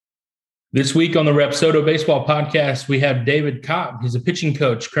This week on the Rapsodo Baseball Podcast, we have David Kopp. He's a pitching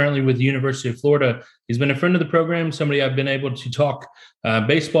coach currently with the University of Florida. He's been a friend of the program, somebody I've been able to talk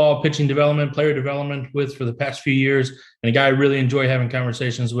baseball, pitching development, player development with for the past few years, and a guy I really enjoy having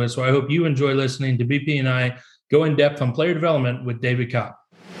conversations with. So I hope you enjoy listening to BP and I go in depth on player development with David Kopp.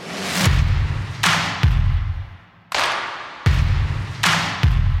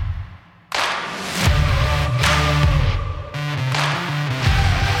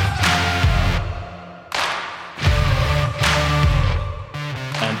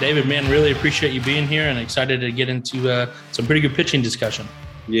 David, man, really appreciate you being here and excited to get into some pretty good pitching discussion.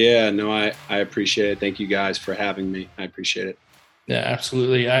 Yeah, no, I appreciate it. Thank you guys for having me. I appreciate it. Yeah,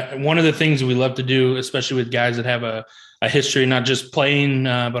 absolutely. One of the things we love to do, especially with guys that have a history, not just playing,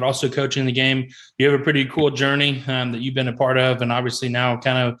 but also coaching the game. You have a pretty cool journey that you've been a part of, and obviously now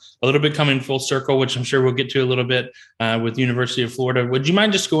kind of a little bit coming full circle, which I'm sure we'll get to a little bit with University of Florida. Would you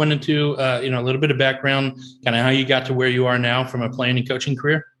mind just going into a little bit of background, kind of how you got to where you are now from a playing and coaching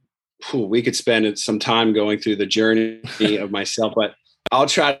career? We could spend some time going through the journey of myself, but I'll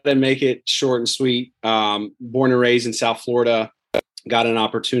try to make it short and sweet. Born and raised in South Florida, got an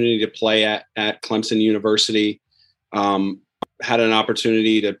opportunity to play at Clemson University, had an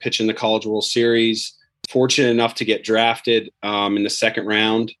opportunity to pitch in the College World Series, fortunate enough to get drafted in the second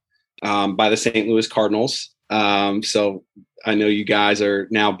round by the St. Louis Cardinals. So I know you guys are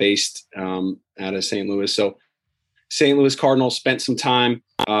now based out of St. Louis. So St. Louis Cardinals, spent some time,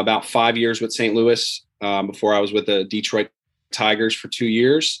 about 5 years with St. Louis before I was with the Detroit Tigers for 2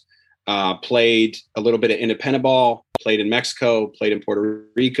 years. Played a little bit of independent ball, played in Mexico, played in Puerto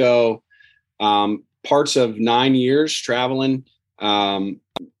Rico, parts of 9 years traveling in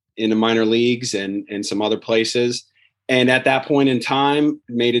the minor leagues and some other places. And at that point in time,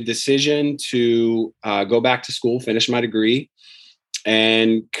 made a decision to go back to school, finish my degree,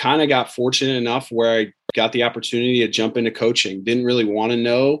 and kind of got fortunate enough where I got the opportunity to jump into coaching. Didn't really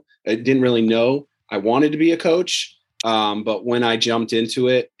know I wanted to be a coach. But when I jumped into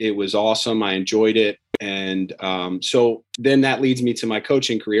it, it was awesome. I enjoyed it. And so then that leads me to my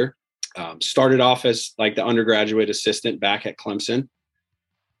coaching career. Started off as like the undergraduate assistant back at Clemson.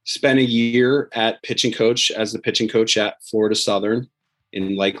 Spent a year as the pitching coach at Florida Southern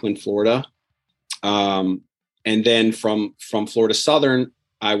in Lakeland, Florida. And then from Florida Southern,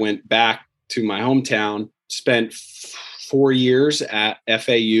 I went back to my hometown, spent 4 years at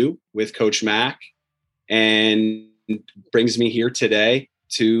FAU with Coach Mack, and brings me here today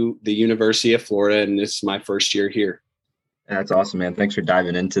to the University of Florida. And this is my first year here. That's awesome, man. Thanks for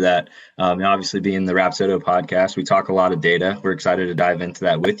diving into that. Obviously, being the Rapsodo podcast, we talk a lot of data. We're excited to dive into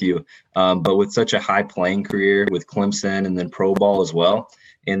that with you. But with such a high playing career with Clemson and then pro ball as well,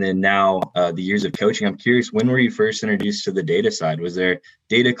 and then now the years of coaching, I'm curious, when were you first introduced to the data side? Was there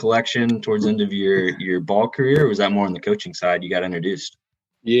data collection towards the end of your ball career, or was that more on the coaching side you got introduced?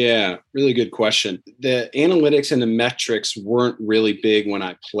 Yeah, really good question. The analytics and the metrics weren't really big when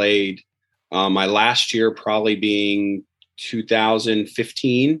I played. My last year probably being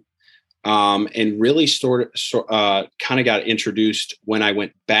 2015, and really kind of got introduced when I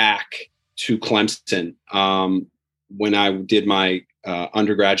went back to Clemson when I did my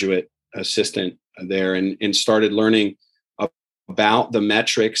undergraduate assistant there and started learning about the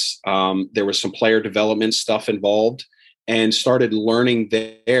metrics. There was some player development stuff involved, and started learning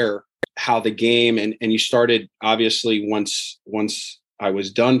there how the game and you started, obviously, once I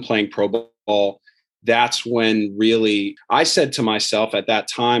was done playing pro ball, that's when really I said to myself at that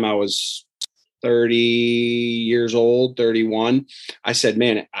time, I was 30 years old, 31. I said,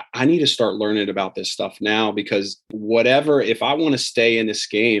 man, I need to start learning about this stuff now, because if I want to stay in this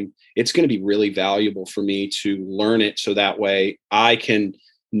game, it's going to be really valuable for me to learn it. So that way I can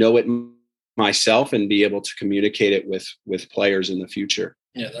know it myself and be able to communicate it with players in the future.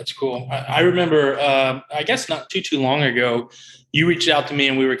 Yeah, that's cool. I remember, I guess not too long ago, you reached out to me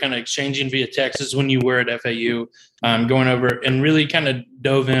and we were kind of exchanging via text when you were at FAU, going over and really kind of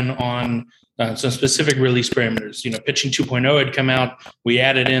dove in on some specific release parameters. Pitching 2.0 had come out. We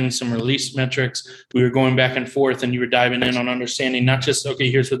added in some release metrics. We were going back and forth, and you were diving in on understanding not just,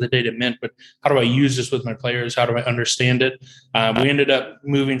 okay, here's what the data meant, but how do I use this with my players? How do I understand it? We ended up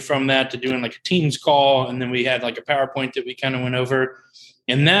moving from that to doing like a Teams call, and then we had like a PowerPoint that we kind of went over.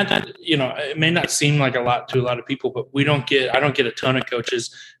 And that, it may not seem like a lot to a lot of people, but I don't get a ton of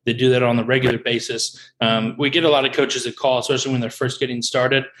coaches that do that on the regular basis. We get a lot of coaches that call, especially when they're first getting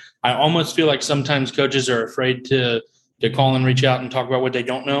started. I almost feel like sometimes coaches are afraid to call and reach out and talk about what they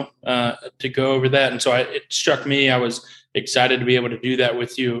don't know, to go over that. And so it struck me, I was excited to be able to do that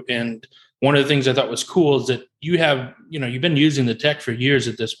with you. And one of the things I thought was cool is that you have, you've been using the tech for years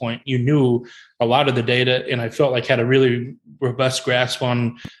at this point. You knew a lot of the data, and I felt like had a really robust grasp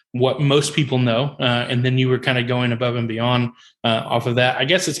on what most people know. And then you were kind of going above and beyond off of that. I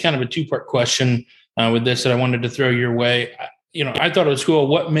guess it's kind of a two-part question with this that I wanted to throw your way. I thought it was cool.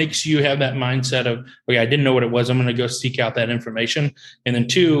 What makes you have that mindset of, okay, I didn't know what it was, I'm going to go seek out that information? And then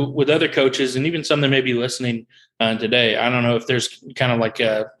two, with other coaches and even some that may be listening today, I don't know if there's kind of like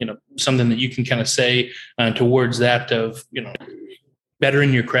something that you can kind of say towards that of,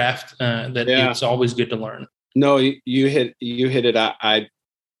 bettering your craft, that it's always good to learn. No, you hit it.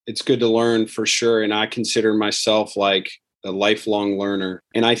 It's good to learn for sure. And I consider myself like a lifelong learner.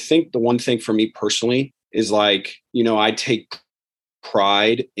 And I think the one thing for me personally is like, I take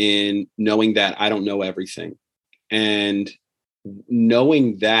pride in knowing that I don't know everything. And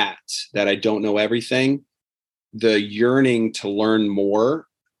knowing that I don't know everything, the yearning to learn more,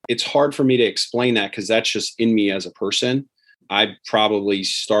 it's hard for me to explain that because that's just in me as a person. I probably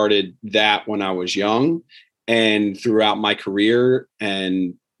started that when I was young and throughout my career,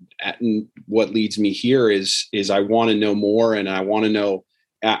 and what leads me here is I want to know more, and I want to know,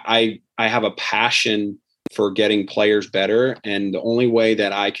 I have a passion for getting players better. And the only way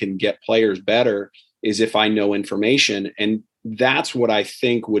that I can get players better is if I know information. And that's what I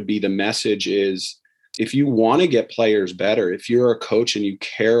think would be the message is, if you want to get players better, if you're a coach and you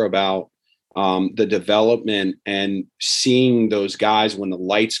care about the development and seeing those guys when the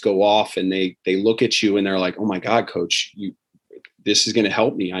lights go off and they look at you and they're like, oh my God, coach, this is going to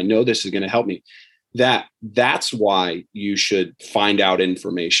help me. I know this is going to help me. That's why you should find out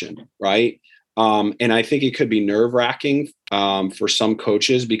information. Right. And I think it could be nerve-wracking for some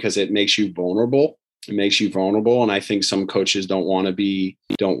coaches because it makes you vulnerable. And I think some coaches don't want to be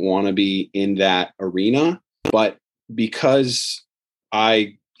in that arena. But because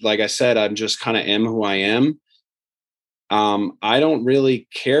like I said, I'm just kind of am who I am. I don't really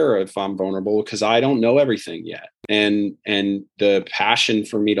care if I'm vulnerable because I don't know everything yet. And the passion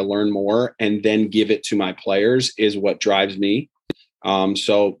for me to learn more and then give it to my players is what drives me.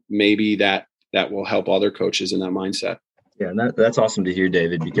 So maybe that will help other coaches in that mindset. Yeah, and that's awesome to hear,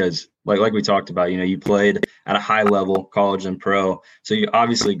 David, because like we talked about, you played at a high level, college and pro. So you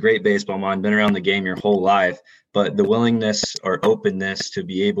obviously great baseball mind, been around the game your whole life, but the willingness or openness to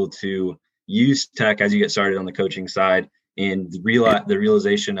be able to use tech as you get started on the coaching side and the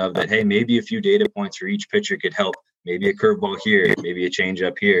realization of that, hey, maybe a few data points for each pitcher could help. Maybe a curveball here, maybe a change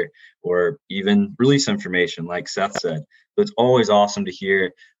up here, or even release information like Seth said. So it's always awesome to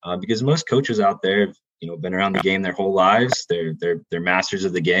hear because most coaches out there have been around the game their whole lives. They're masters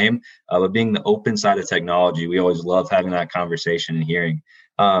of the game. But being the open side of technology, we always love having that conversation and hearing.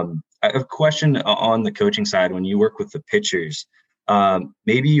 I have a question on the coaching side. When you work with the pitchers,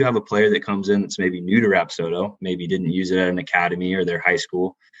 maybe you have a player that comes in that's maybe new to Rapsodo, maybe didn't use it at an academy or their high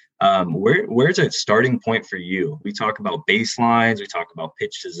school. Where's a starting point for you? We talk about baselines, we talk about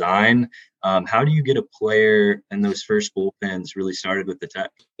pitch design. How do you get a player in those first bullpens really started with the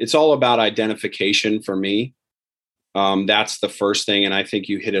tech? It's all about identification for me. That's the first thing. And I think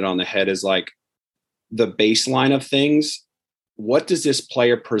you hit it on the head, is like the baseline of things. What does this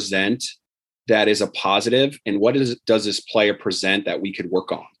player present that is a positive? And what does this player present that we could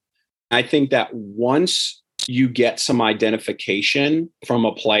work on? I think that once you get some identification from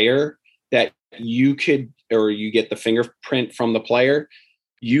a player that you could, or you get the fingerprint from the player,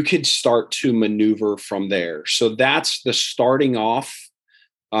 you could start to maneuver from there. So that's the starting off.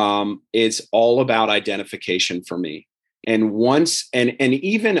 It's all about identification for me. And once, and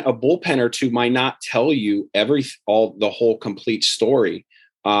even a bullpen or two might not tell you the whole complete story,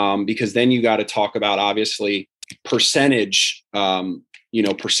 because then you got to talk about obviously percentage,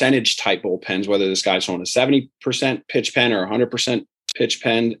 percentage type bullpens, whether this guy's on a 70% pitch pen or 100% pitch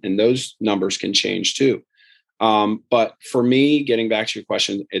pen, and those numbers can change too. But for me, getting back to your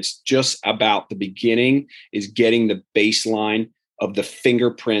question, it's just about the beginning, is getting the baseline of the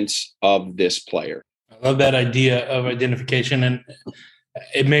fingerprints of this player. I love that idea of identification, and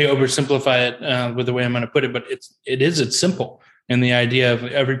it may oversimplify it with the way I'm going to put it, but it's simple. And the idea of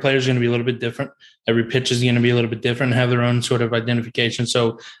every player is going to be a little bit different. Every pitch is going to be a little bit different, have their own sort of identification.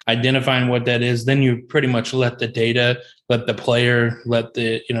 So identifying what that is, then you pretty much let the data, let the player, let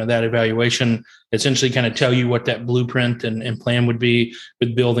the, that evaluation essentially kind of tell you what that blueprint and plan would be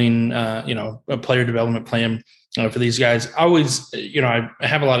with building, a player development plan for these guys. I always, I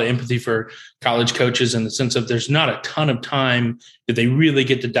have a lot of empathy for college coaches in the sense of there's not a ton of time that they really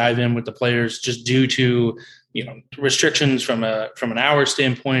get to dive in with the players just due to, restrictions from an hour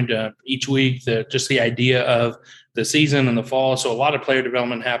standpoint each week, just the idea of the season and the fall. So a lot of player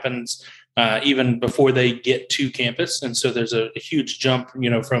development happens even before they get to campus. And so there's a huge jump,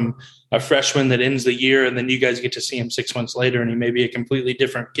 from a freshman that ends the year, and then you guys get to see him 6 months later, and he may be a completely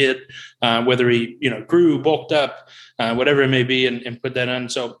different kid, whether he, grew, bulked up, whatever it may be, and put that on.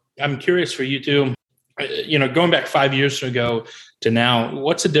 So I'm curious for you too, going back 5 years ago to now,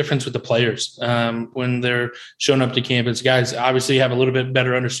 what's the difference with the players when they're showing up to campus? Guys obviously have a little bit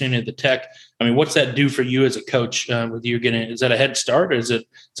better understanding of the tech. I mean, what's that do for you as a coach with you getting, is that a head start or is it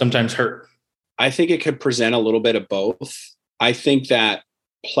sometimes hurt? I think it could present a little bit of both. I think that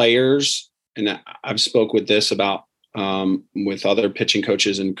players, and I've spoke with this about with other pitching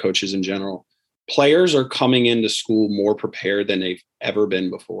coaches and coaches in general, players are coming into school more prepared than they've ever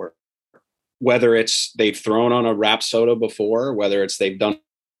been before. Whether it's they've thrown on a Rapsodo before, whether it's they've done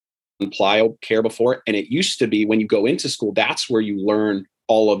plyo care before. And it used to be when you go into school, that's where you learn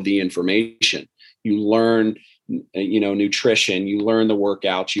all of the information. You learn, nutrition, you learn the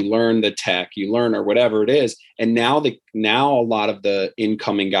workouts, you learn the tech, you learn or whatever it is. And now a lot of the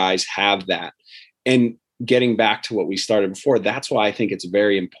incoming guys have that. And getting back to what we started before, that's why I think it's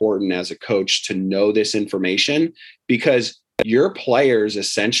very important as a coach to know this information, because your players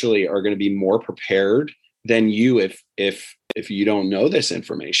essentially are going to be more prepared than you if you don't know this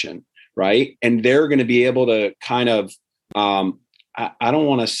information, right? And they're going to be able to kind of, I don't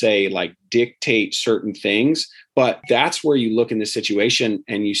want to say like dictate certain things, but that's where you look in the situation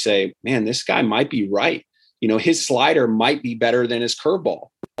and you say, man, this guy might be right. His slider might be better than his curveball,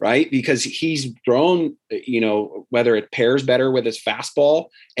 right? Because he's thrown, whether it pairs better with his fastball,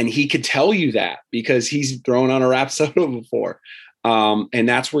 and he could tell you that because he's thrown on a Rapsodo before. And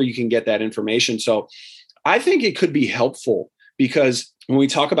that's where you can get that information. So I think it could be helpful, because when we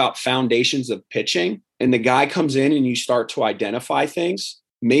talk about foundations of pitching and the guy comes in and you start to identify things,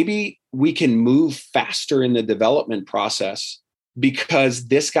 maybe we can move faster in the development process because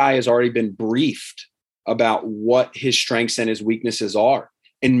this guy has already been briefed about what his strengths and his weaknesses are.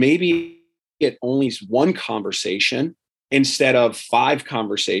 And maybe get only one conversation instead of 5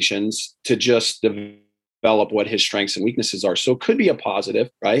 conversations to just develop what his strengths and weaknesses are. So it could be a positive,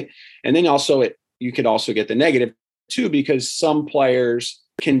 right? And then also you could also get the negative too, because some players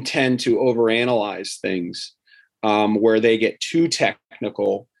can tend to overanalyze things where they get too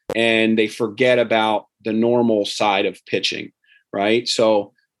technical and they forget about the normal side of pitching, right?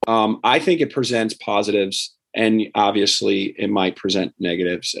 So I think it presents positives, and obviously it might present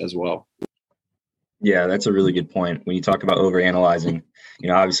negatives as well. Yeah, that's a really good point. When you talk about overanalyzing,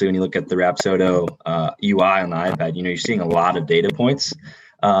 obviously when you look at the Rapsodo UI on the iPad, you're seeing a lot of data points.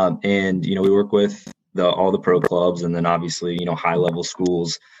 And we work with all the pro clubs, and then obviously, high level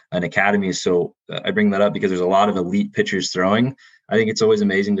schools and academies. So I bring that up because there's a lot of elite pitchers throwing. I think it's always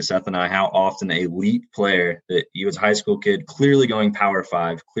amazing to Seth and I how often an elite player that you as a high school kid, clearly going Power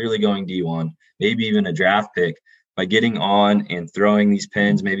 5, clearly going D1, maybe even a draft pick, by getting on and throwing these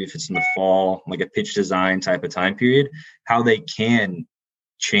pins, maybe if it's in the fall, like a pitch design type of time period, how they can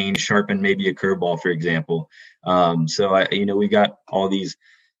sharpen maybe a curveball, for example. So we got all these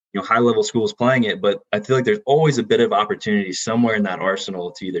high level schools playing it, but I feel like there's always a bit of opportunity somewhere in that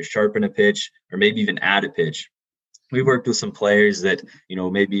arsenal to either sharpen a pitch or maybe even add a pitch. We've worked with some players that,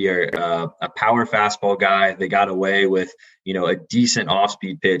 maybe are a power fastball guy. They got away with, a decent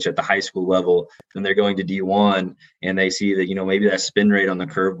off-speed pitch at the high school level. Then they're going to D1 and they see that, maybe that spin rate on the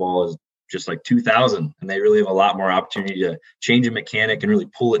curveball is just like 2,000, and they really have a lot more opportunity to change a mechanic and really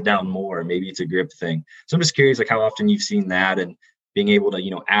pull it down more. Maybe it's a grip thing. So I'm just curious, like how often you've seen that and being able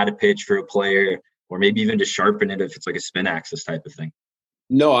to, add a pitch for a player, or maybe even to sharpen it if it's like a spin axis type of thing.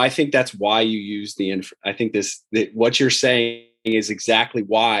 No, I think that's why you use I think what you're saying is exactly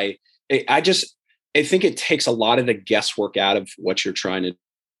why. I think it takes a lot of the guesswork out of what you're trying to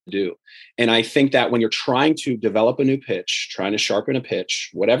do. And I think that when you're trying to develop a new pitch, trying to sharpen a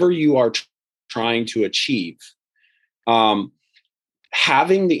pitch, whatever you are trying to achieve,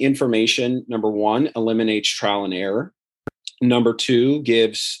 having the information, number one, eliminates trial and error. Number two,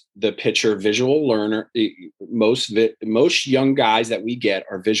 gives the pitcher visual learner. Most young guys that we get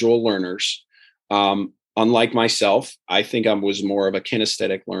are visual learners. Unlike myself, I think I was more of a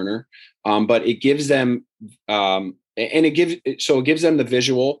kinesthetic learner. But it gives them, it gives them the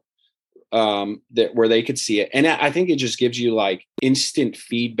visual that where they could see it. And I think it just gives you like instant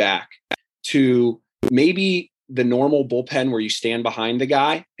feedback to maybe the normal bullpen where you stand behind the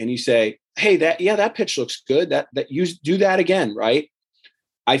guy and you say, hey, that pitch looks good. That you do that again, right?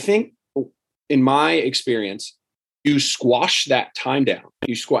 I think in my experience, you squash that time down.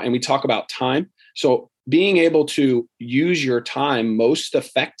 And we talk about time. So being able to use your time most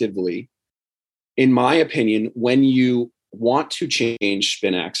effectively, in my opinion, when you want to change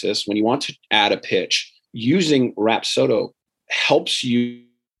spin axis, when you want to add a pitch, using Rapsodo helps you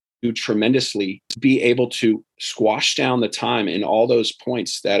tremendously to be able to squash down the time in all those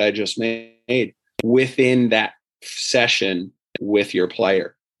points that I just made within that session with your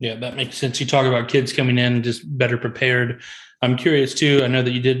player. Yeah, that makes sense. You talk about kids coming in just better prepared. I'm curious too. I know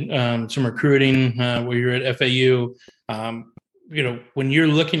that you did some recruiting where you're at FAU. When you're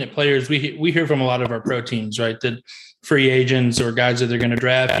looking at players, we hear from a lot of our pro teams, right? That free agents or guys that they're going to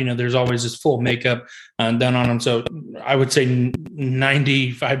draft, there's always this full makeup done on them. So I would say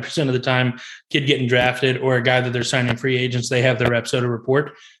 95% of the time, kid getting drafted or a guy that they're signing free agents, they have their Rapsodo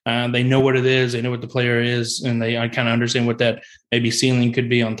report. They know what it is, they know what the player is, and I kind of understand what that maybe ceiling could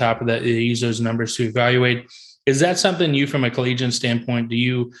be on top of that. They use those numbers to evaluate. Is that something you, from a collegiate standpoint,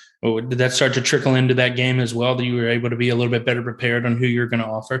 did that start to trickle into that game as well, that you were able to be a little bit better prepared on who you're going to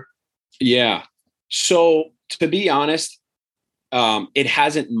offer? Yeah. So to be honest, it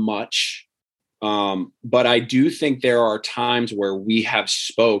hasn't much, but I do think there are times where we have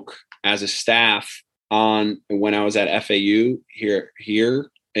spoke as a staff on when I was at FAU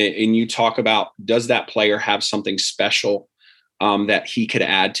here, and you talk about, does that player have something special that he could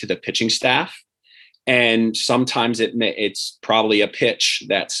add to the pitching staff? And sometimes it's probably a pitch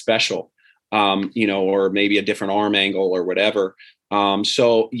that's special, or maybe a different arm angle or whatever.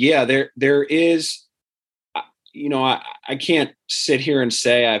 So yeah, there is, I can't sit here and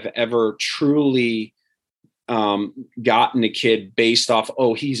say I've ever truly gotten a kid based off,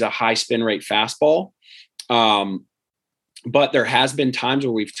 he's a high spin rate fastball. But there has been times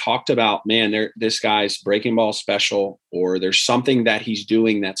where we've talked about, man, this guy's breaking ball special, or there's something that he's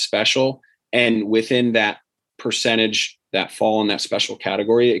doing that's special. And within that percentage that fall in that special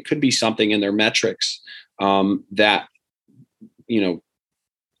category, it could be something in their metrics that,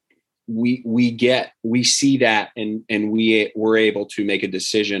 we see that and we're able to make a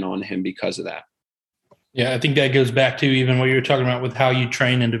decision on him because of that. Yeah, I think that goes back to even what you were talking about with how you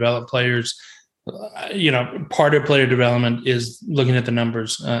train and develop players. Part of player development is looking at the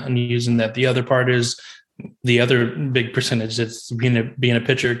numbers and using that. The other part is the other big percentage that's being a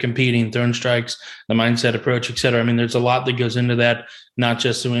pitcher, competing, throwing strikes, the mindset, approach, et cetera. I mean, there's a lot that goes into that, not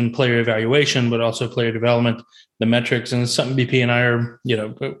just in player evaluation, but also player development, the metrics. And it's something BP and I are,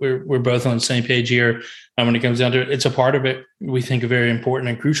 we're both on the same page here. When it comes down to it, it's a part of it. We think a very important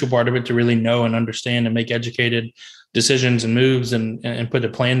and crucial part of it to really know and understand and make educated decisions and moves and put a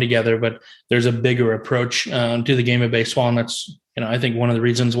plan together. But there's a bigger approach to the game of baseball. And that's, I think one of the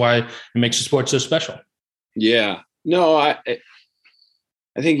reasons why it makes the sport so special. Yeah, no, I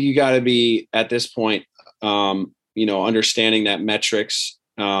think you got to be at this point, understanding that metrics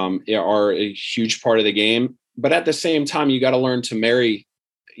are a huge part of the game, but at the same time, you got to learn to marry,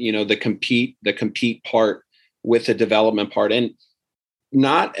 the compete part with the development part. And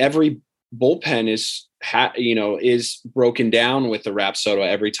not every bullpen is broken down with the Rapsodo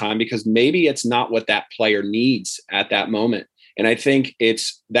every time, because maybe it's not what that player needs at that moment. And I think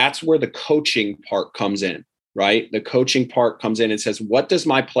that's where the coaching part comes in, right? The coaching part comes in and says, what does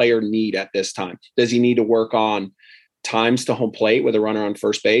my player need at this time? Does he need to work on times to home plate with a runner on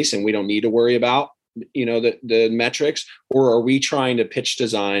first base, and we don't need to worry about, the metrics? Or are we trying to pitch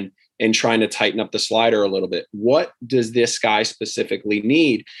design and trying to tighten up the slider a little bit? What does this guy specifically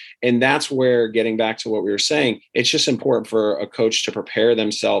need? And that's where, getting back to what we were saying, it's just important for a coach to prepare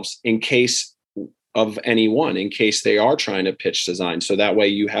themselves in case of anyone, in case they are trying to pitch design. So that way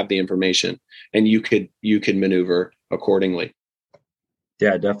you have the information and you could maneuver accordingly.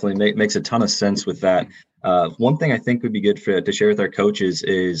 Yeah, definitely makes a ton of sense with that. One thing I think would be good to share with our coaches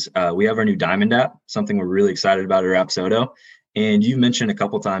is we have our new Diamond app, something we're really excited about at Rapsodo. And you mentioned a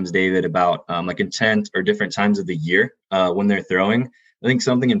couple times, David, about like intent or different times of the year when they're throwing. I think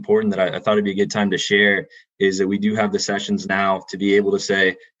something important that I thought it'd be a good time to share is that we do have the sessions now to be able to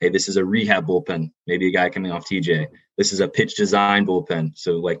say, hey, this is a rehab bullpen, maybe a guy coming off TJ. This is a pitch design bullpen.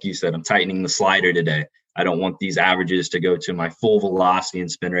 So like you said, I'm tightening the slider today. I don't want these averages to go to my full velocity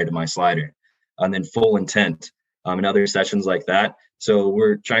and spin rate of my slider. And then full intent and other sessions like that. So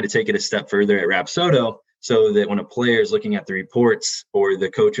we're trying to take it a step further at Rapsodo, so that when a player is looking at the reports or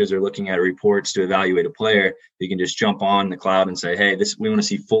the coaches are looking at reports to evaluate a player, you can just jump on the cloud and say, hey, we want to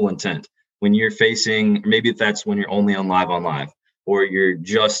see full intent. When you're facing, maybe that's when you're only on live, or you're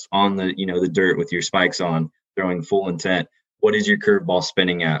just on the, the dirt with your spikes on, throwing full intent. What is your curveball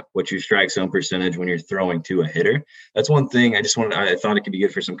spinning at? What's your strike zone percentage when you're throwing to a hitter? That's one thing I thought it could be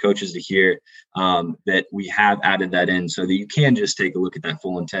good for some coaches to hear, that we have added that in so that you can just take a look at that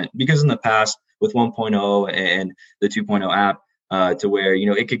full intent. Because in the past with 1.0 and the 2.0 app, to where,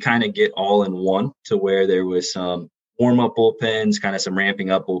 it could kind of get all in one, to where there was some warm-up bullpens, kind of some ramping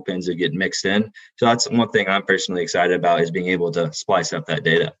up bullpens that get mixed in. So that's one thing I'm personally excited about, is being able to splice up that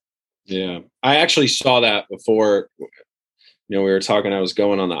data. Yeah. I actually saw that before, we were talking, I was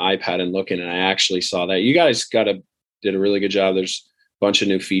going on the iPad and looking, and I actually saw that. You guys did a really good job. There's a bunch of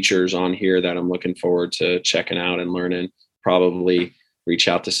new features on here that I'm looking forward to checking out and learning. Probably reach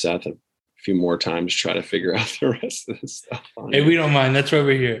out to Seth a few more times, try to figure out the rest of the stuff. Hey, we don't mind. That's why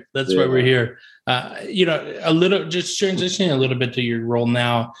we're here. Why we're here. A little, just transitioning a little bit to your role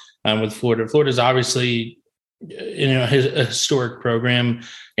now with Florida. Florida's obviously, a historic program.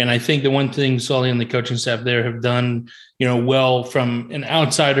 And I think the one thing Sully and the coaching staff there have done, well from an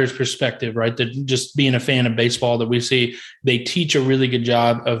outsider's perspective, right? That just being a fan of baseball, that we see they teach a really good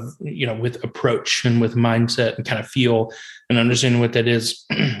job of, with approach and with mindset and kind of feel and understanding what that is.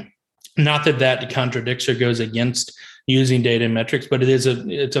 Not that contradicts or goes against using data and metrics, but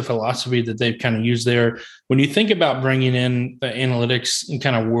it's a philosophy that they've kind of used there. When you think about bringing in the analytics and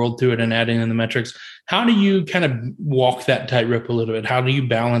kind of world through it and adding in the metrics, how do you kind of walk that tightrope a little bit? How do you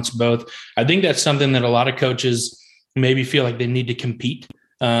balance both? I think that's something that a lot of coaches maybe feel like they need to compete.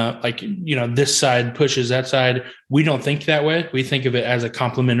 This side pushes that side. We don't think that way. We think of it as a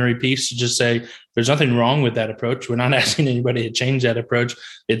complementary piece to just say, there's nothing wrong with that approach. We're not asking anybody to change that approach.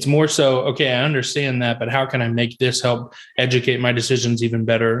 It's more so, okay, I understand that, but how can I make this help educate my decisions even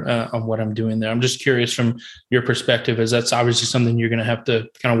better on what I'm doing there? I'm just curious from your perspective, as that's obviously something you're going to have to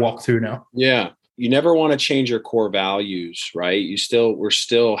kind of walk through now. Yeah. You never want to change your core values, right? We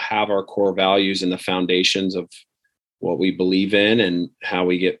still have our core values and the foundations of what we believe in and how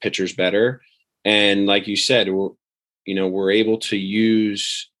we get pitchers better. And like you said, we're able to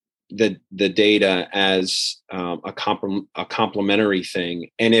use the data as a complementary thing.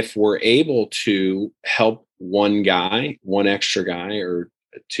 And if we're able to help one extra guy or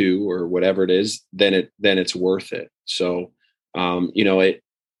two or whatever it is, then it's worth it. So,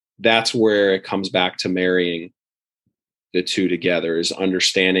 that's where it comes back to marrying the two together, is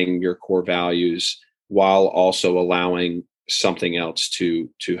understanding your core values while also allowing something else to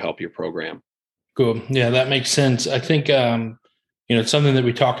help your program. Cool. Yeah, that makes sense. I think, it's something that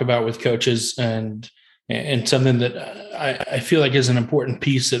we talk about with coaches and something that I feel like is an important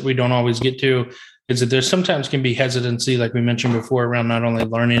piece that we don't always get to, is that there sometimes can be hesitancy, like we mentioned before, around not only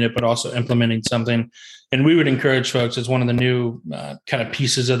learning it, but also implementing something. And we would encourage folks, as one of the new kind of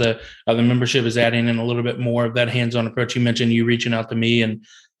pieces of the membership, is adding in a little bit more of that hands-on approach. You mentioned you reaching out to me and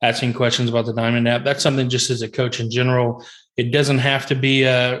asking questions about the Diamond app. That's something, just as a coach in general, it doesn't have to be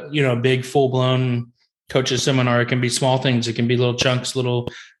a big full-blown coaches seminar. It can be small things. It can be little chunks, little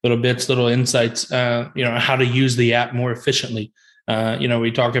bits, little insights, how to use the app more efficiently.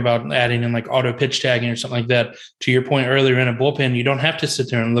 We talk about adding in like auto pitch tagging or something like that. To your point earlier, in a bullpen, you don't have to sit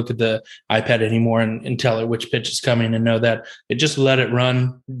there and look at the iPad anymore and tell it which pitch is coming and know that. It just let it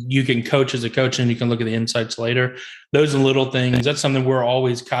run. You can coach as a coach and you can look at the insights later. Those are little things. That's something we're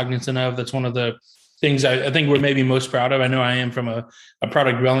always cognizant of. That's one of the things I think we're maybe most proud of. I know I am from a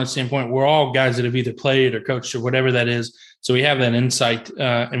product development standpoint. We're all guys that have either played or coached or whatever that is. So we have that insight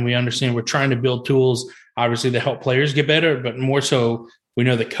and we understand we're trying to build tools, obviously, to help players get better, but more so we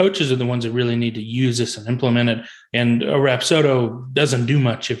know the coaches are the ones that really need to use this and implement it. And a Rapsodo doesn't do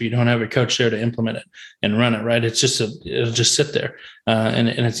much if you don't have a coach there to implement it and run it, right? It'll just sit there and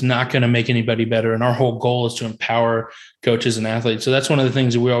it's not going to make anybody better. And our whole goal is to empower coaches and athletes. So that's one of the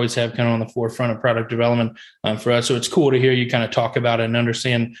things that we always have kind of on the forefront of product development for us. So it's cool to hear you kind of talk about it and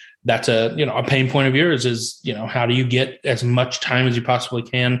understand that's a pain point of yours is, how do you get as much time as you possibly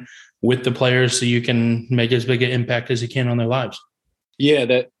can with the players so you can make as big an impact as you can on their lives. Yeah,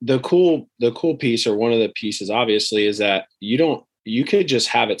 the cool piece, or one of the pieces, obviously, is that you could just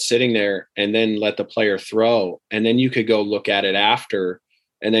have it sitting there and then let the player throw, and then you could go look at it after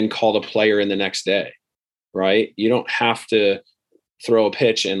and then call the player in the next day, right? You don't have to throw a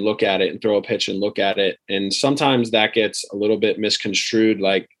pitch and look at it and throw a pitch and look at it. And sometimes that gets a little bit misconstrued,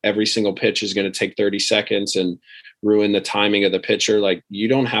 like every single pitch is going to take 30 seconds and ruin the timing of the pitcher. Like, you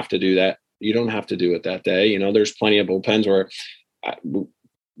don't have to do that. You don't have to do it that day. There's plenty of bullpens where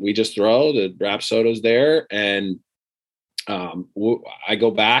we just throw, the Rapsodo's there, and I go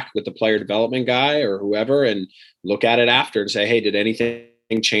back with the player development guy or whoever and look at it after and say, hey, did anything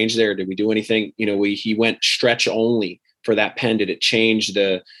change there? Did we do anything? He went stretch only for that pen. Did it change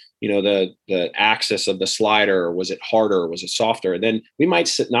the axis of the slider? Or was it harder? Or was it softer? And then we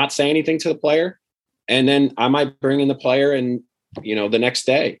might not say anything to the player. And then I might bring in the player and, the next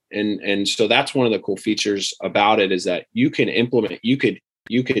day. And so that's one of the cool features about it, is that you can implement, you could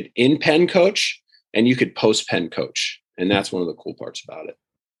in pen coach and you could post pen coach. And that's one of the cool parts about it.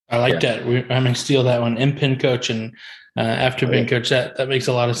 I like that. I'm going to steal that one. M-Pin coach and after being coach, that makes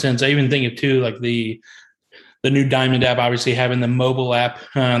a lot of sense. I even think of too, like the new Diamond app, obviously having the mobile app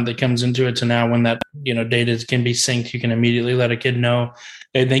that comes into it. So now when that, data can be synced, you can immediately let a kid know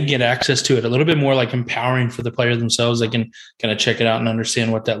they can get access to it. A little bit more like empowering for the player themselves. They can kind of check it out and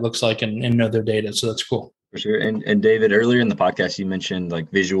understand what that looks like and know their data. So that's cool. For sure. And David, earlier in the podcast, you mentioned like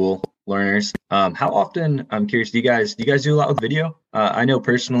visual learners. How often, I'm curious, do you guys do a lot with video? I know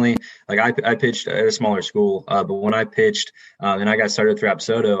personally, like I pitched at a smaller school, but when I pitched and I got started through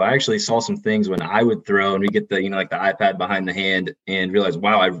Rapsodo, I actually saw some things when I would throw and we get the, like the iPad behind the hand and realize,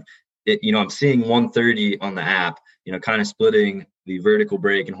 wow, I'm seeing 130 on the app, kind of splitting the vertical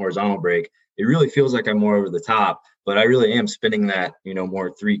break and horizontal break. It really feels like I'm more over the top, but I really am spinning that,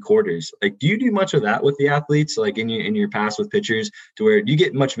 more 3/4. Like, do you do much of that with the athletes, like in your past with pitchers, to where do you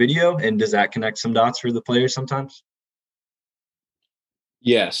get much video and does that connect some dots for the players sometimes?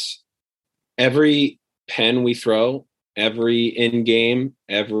 Yes. Every pen we throw, every in-game,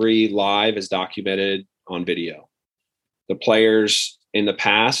 every live is documented on video. The players in the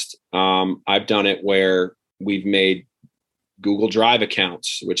past, I've done it where we've made Google Drive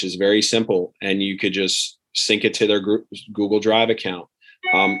accounts, which is very simple, and you could just sync it to their Google Drive account.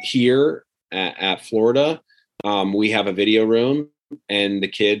 Here at Florida, we have a video room, and the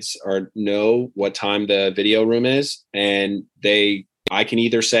kids know what time the video room is, and I can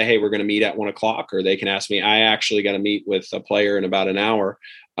either say, hey, we're going to meet at 1:00, or they can ask me, I actually got to meet with a player in about an hour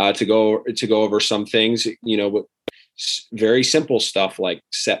to go over some things, very simple stuff like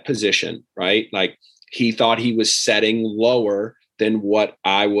set position, right? Like he thought he was setting lower than what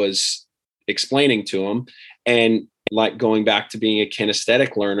I was explaining to him. And like going back to being a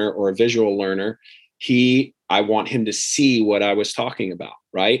kinesthetic learner or a visual learner, I want him to see what I was talking about,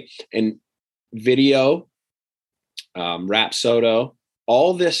 right? And video, Rapsodo,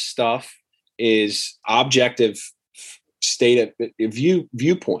 all this stuff is objective state of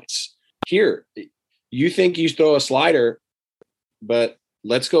viewpoints. Here, you think you throw a slider, but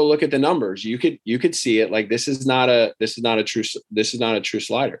let's go look at the numbers. You could see it like this is not a true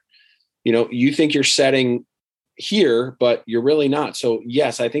slider. You think you're setting here, but you're really not. So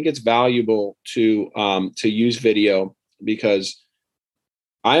yes, I think it's valuable to use video, because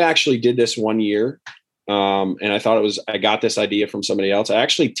I actually did this one year. And I got this idea from somebody else. I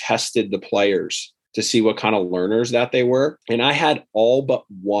actually tested the players to see what kind of learners that they were. And I had all but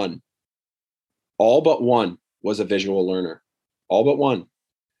one was a visual learner, all but one.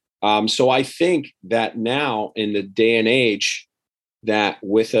 So I think that now in the day and age that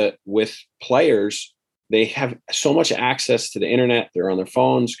with players, they have so much access to the internet. They're on their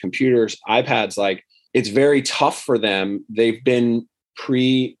phones, computers, iPads. Like it's very tough for them. They've been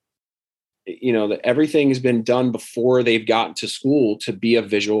everything has been done before they've gotten to school to be a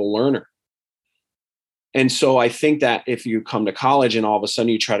visual learner. And so I think that if you come to college and all of a sudden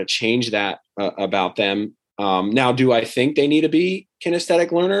you try to change that about them, now, do I think they need to be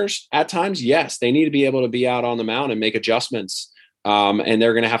kinesthetic learners at times? Yes, they need to be able to be out on the mound and make adjustments. And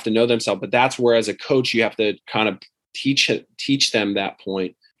they're going to have to know themselves. But that's where, as a coach, you have to kind of teach them that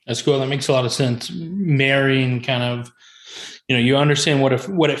point. That's cool. That makes a lot of sense. Marrying kind of, you understand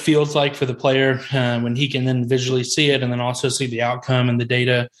what it feels like for the player when he can then visually see it, and then also see the outcome and the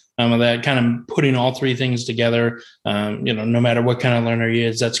data of that, kind of putting all three things together. No matter what kind of learner he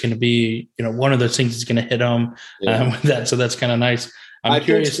is, that's going to be, one of those things is going to hit home with that. So that's kind of nice. I'm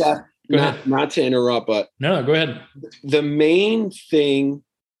curious. Not to interrupt, but no, go ahead. The main thing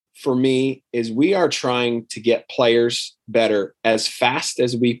for me is we are trying to get players better as fast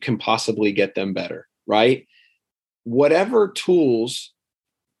as we can possibly get them better, right? Whatever tools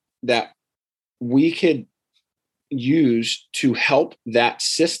that we could use to help that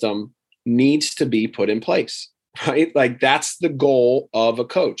system needs to be put in place, right? Like that's the goal of a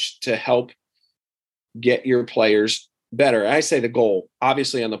coach, to help get your players better. I say the goal,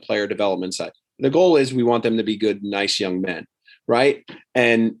 obviously on the player development side, the goal is we want them to be good, nice young men, right?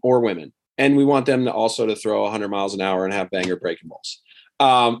 Or women. And we want them to also to throw 100 miles an hour and have banger breaking balls.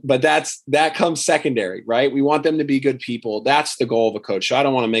 But that comes secondary, right? We want them to be good people. That's the goal of a coach. So I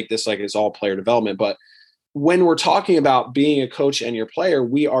don't want to make this like it's all player development, but when we're talking about being a coach and your player,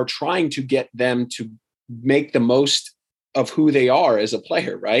 we are trying to get them to make the most of who they are as a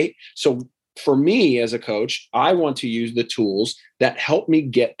player, right? So for me as a coach, I want to use the tools that help me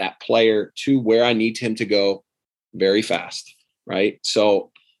get that player to where I need him to go very fast, right?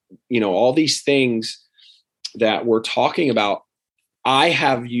 So, all these things that we're talking about, I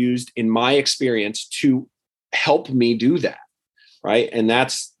have used in my experience to help me do that, right? And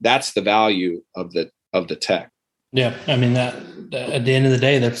that's the value of the tech. Yeah. I mean, that at the end of the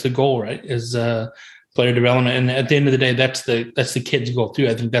day, that's the goal, right? Is player development. And at the end of the day, that's the kid's goal too.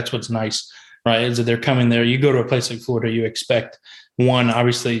 I think that's what's nice, right? Is that they're coming there. You go to a place like Florida, you expect one,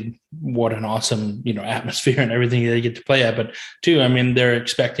 obviously, what an awesome, atmosphere and everything they get to play at. But two, I mean, they're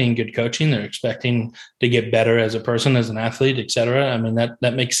expecting good coaching. They're expecting to get better as a person, as an athlete, et cetera. I mean,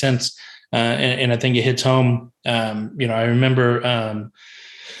 that makes sense. And I think it hits home. I remember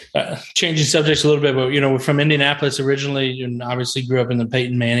changing subjects a little bit, but we're from Indianapolis originally, and obviously grew up in the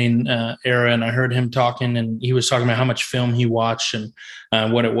Peyton Manning era. And I heard him talking, and he was talking about how much film he watched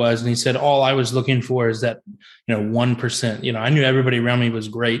and what it was. And he said, all I was looking for is that 1%. I knew everybody around me was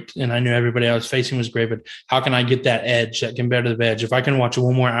great, and I knew everybody I was facing was great. But how can I get that edge, that competitive edge? If I can watch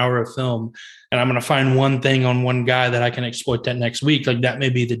one more hour of film, and I'm going to find one thing on one guy that I can exploit that next week, like that may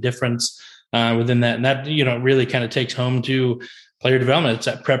be the difference within that. And that really kind of takes home to player development. It's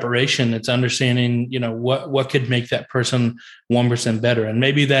that preparation. It's understanding, what could make that person 1% better. And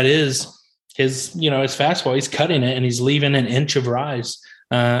maybe that is his fastball. He's cutting it and he's leaving an inch of rise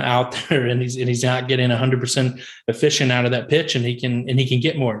out there, and he's not getting 100% efficient out of that pitch, and he can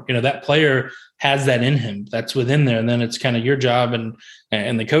get more. That player has that in him. That's within there. And then it's kind of your job and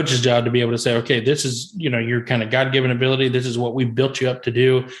the coach's job to be able to say, okay, this is, your kind of God-given ability. This is what we built you up to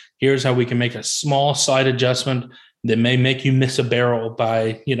do. Here's how we can make a small slight adjustment that may make you miss a barrel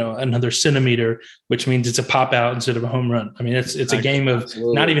by, another centimeter, which means it's a pop out instead of a home run. I mean, it's a game of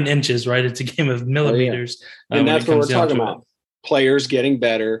Absolutely. Not even inches, right? It's a game of millimeters. Oh, yeah. And that's what we're talking about. Players getting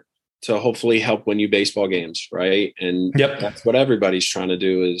better to hopefully help win you baseball games, right? And That's what everybody's trying to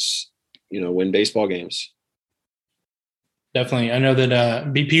do is, win baseball games. Definitely. I know that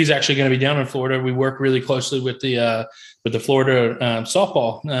BP is actually going to be down in Florida. We work really closely with the Florida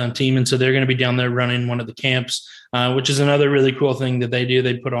softball team. And so they're going to be down there running one of the camps, which is another really cool thing that they do.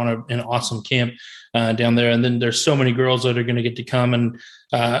 They put on an awesome camp down there. And then there's so many girls that are going to get to come, and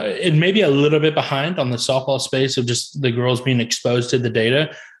it may be a little bit behind on the softball space of just the girls being exposed to the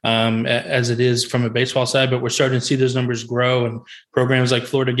data as it is from a baseball side, but we're starting to see those numbers grow, and programs like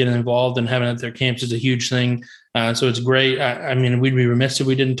Florida getting involved and having it at their camps is a huge thing. So it's great. I mean, we'd be remiss if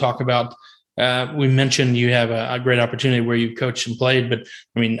we didn't talk about, we mentioned you have a great opportunity where you coached and played, but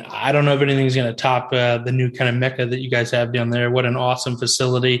I mean, I don't know if anything's going to top the new kind of mecca that you guys have down there. What an awesome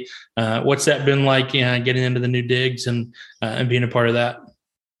facility. What's that been like, getting into the new digs and being a part of that?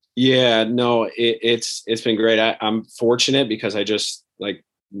 Yeah, no, it's been great. I'm fortunate because I just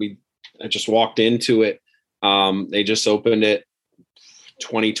walked into it. They just opened it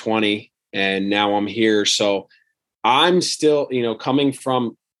 2020 and now I'm here. So I'm still, coming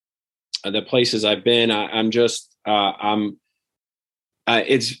from the places I've been, I'm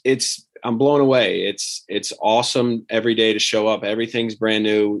blown away. It's awesome every day to show up. Everything's brand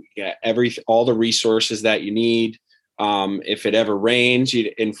new. Yeah. All the resources that you need. If it ever rains,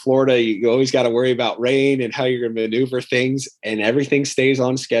 in Florida, you always got to worry about rain and how you're going to maneuver things, and everything stays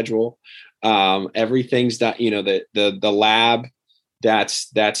on schedule. Everything's that, the lab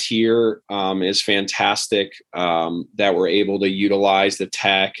that's here is fantastic. That we're able to utilize the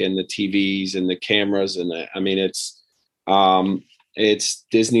tech and the TVs and the cameras, and it's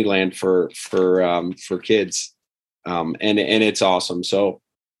Disneyland for kids, and it's awesome. So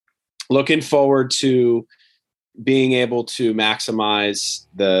looking forward to being able to maximize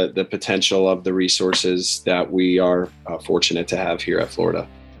the potential of the resources that we are fortunate to have here at Florida.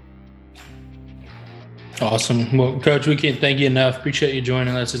 Awesome. Well, Coach, we can't thank you enough. Appreciate you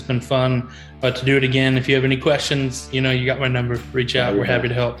joining us. It's been fun to do it again. If you have any questions, you got my number. Reach out. We're happy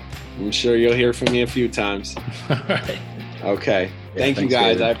to help. I'm sure you'll hear from me a few times. All right. Okay. Thank you,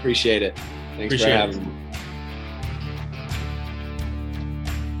 guys. David. I appreciate it. Thanks for having me.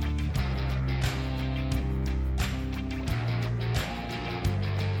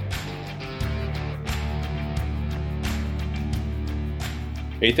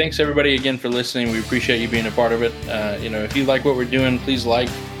 Hey, thanks everybody again for listening. We appreciate you being a part of it. If you like what we're doing, please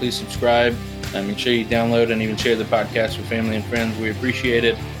subscribe. Make sure you download and even share the podcast with family and friends. We appreciate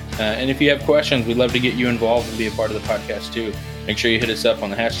it. And if you have questions, we'd love to get you involved and be a part of the podcast too. Make sure you hit us up on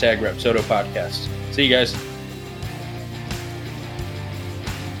the hashtag Rapsodo Podcast. See you guys.